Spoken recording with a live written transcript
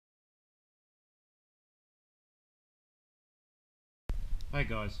Hey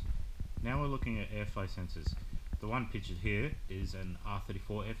guys, now we're looking at airflow sensors. The one pictured here is an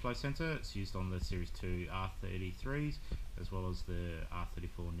R34 airflow sensor. It's used on the Series 2 R33s as well as the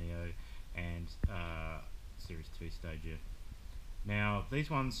R34 Neo and Series 2 Stagia. Now these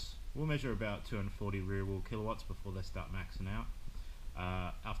ones will measure about 240 real world kilowatts before they start maxing out.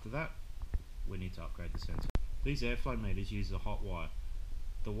 After that we need to upgrade the sensor. These airflow meters use a hot wire.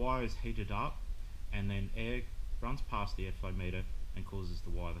 The wire is heated up and then air runs past the airflow meter and causes the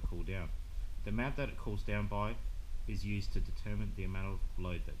wire to cool down. The amount that it cools down by is used to determine the amount of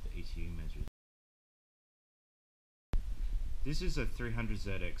load that the ECU measures. This is a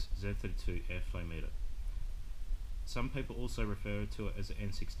 300ZX Z32 airflow meter. Some people also refer to it as an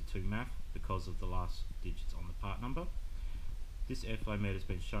N62 MAF because of the last digits on the part number. This airflow meter has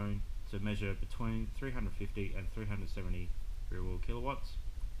been shown to measure between 350 and 370 real world kilowatts.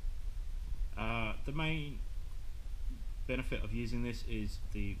 The main benefit of using this is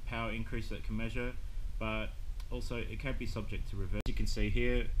the power increase that it can measure, but also it can be subject to reverse. As you can see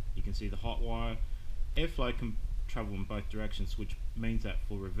here, you can see the hot wire. Airflow can travel in both directions, which means that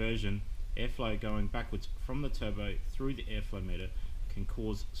for reversion, airflow going backwards from the turbo through the airflow meter can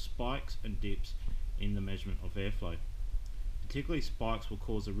cause spikes and dips in the measurement of airflow. Particularly spikes will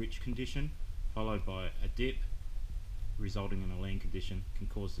cause a rich condition, followed by a dip, resulting in a lean condition, can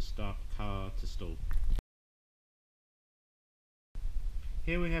cause the car to stall.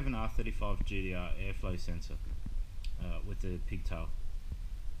 Here we have an R35 GDR airflow sensor with the pigtail.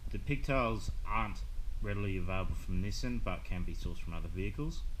 The pigtails aren't readily available from Nistune but can be sourced from other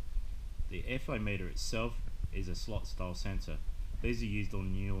vehicles. The airflow meter itself is a slot style sensor. These are used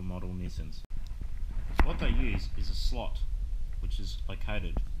on newer model Nissunes. What they use is a slot which is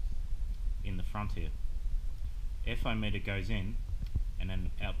located in the front here. Airflow meter goes in and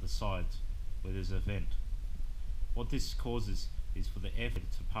then out the sides where there's a vent. What this causes is for the air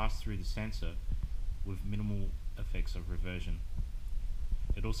to pass through the sensor with minimal effects of reversion.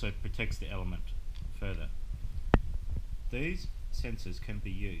 It also protects the element further. These sensors can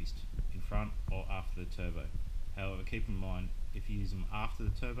be used in front or after the turbo. However, keep in mind, if you use them after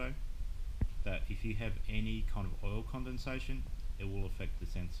the turbo, that if you have any kind of oil condensation, it will affect the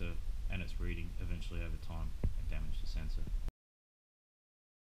sensor and its reading eventually over time and damage the sensor.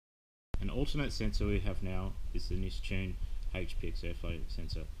 An alternate sensor we have now is the Nistune HPX airflow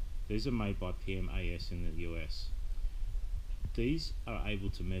sensor. These are made by PMAS in the US. These are able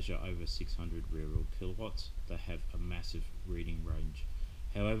to measure over 600 real world kilowatts. They have a massive reading range.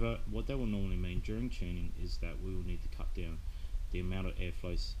 However, what they will normally mean during tuning is that we will need to cut down the amount of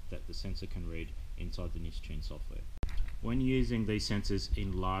airflows that the sensor can read inside the Nistune software. When using these sensors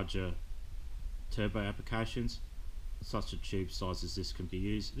in larger turbo applications, such a tube size as this can be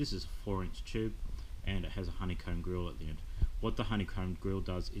used. This is a 4-inch tube and it has a honeycomb grill at the end. What the honeycomb grill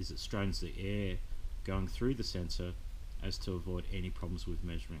does is it strains the air going through the sensor as to avoid any problems with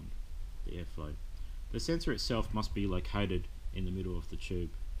measuring the airflow. The sensor itself must be located in the middle of the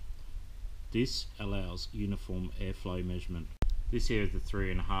tube. This allows uniform airflow measurement. This here is the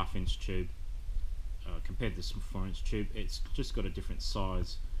 3.5-inch tube. Compared to this 4-inch tube, it's just got a different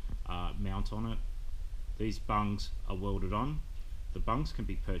size mount on it. These bungs are welded on. The bungs can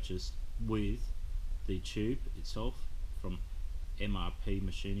be purchased with the tube itself from MRP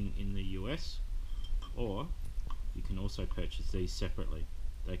machining in the US, or you can also purchase these separately.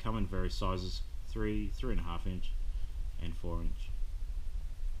 They come in various sizes, 3, 3.5-inch and 4-inch.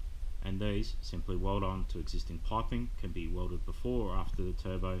 And these simply weld on to existing piping, can be welded before or after the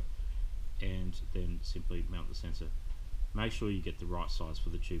turbo, and then simply mount the sensor. Make sure you get the right size for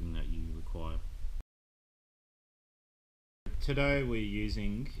the tubing that you require. Today we're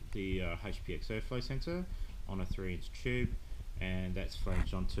using the HPX airflow sensor on a 3-inch tube, and that's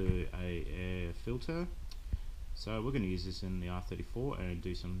flanged onto a air filter. So we're going to use this in the R34 and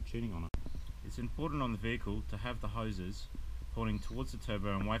do some tuning on it. It's important on the vehicle to have the hoses pointing towards the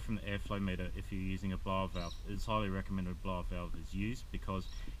turbo and away from the airflow meter if you're using a blower valve. It's highly recommended a blower valve is used because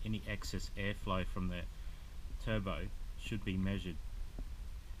any excess airflow from the turbo should be measured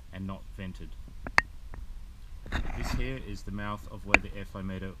and not vented. This here is the mouth of where the airflow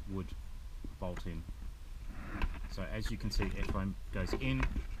meter would bolt in. So as you can see, airflow goes in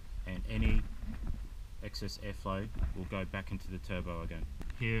and any excess airflow will go back into the turbo again.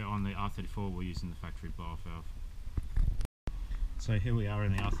 Here on the R34 we're using the factory blower valve. So here we are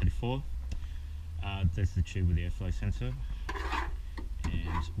in the R34. There's the tube with the airflow sensor,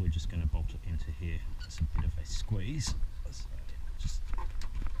 and we're just going to bolt it into here. It's a bit of a squeeze. Just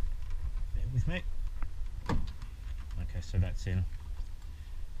bear with me. Okay, so that's in.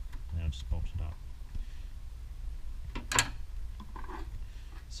 Now just bolt it up.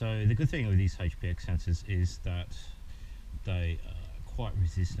 So the good thing with these HPX sensors is that they are quite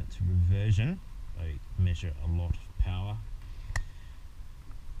resistant to reversion. They measure a lot of power,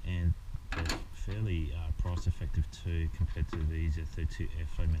 and they're fairly price effective too compared to these 32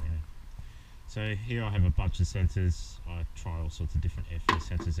 airflow meter. So here I have a bunch of sensors. I try all sorts of different airflow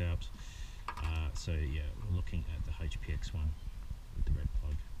sensors out. So yeah, we're looking at the HPX one with the red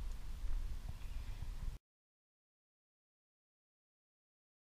plug.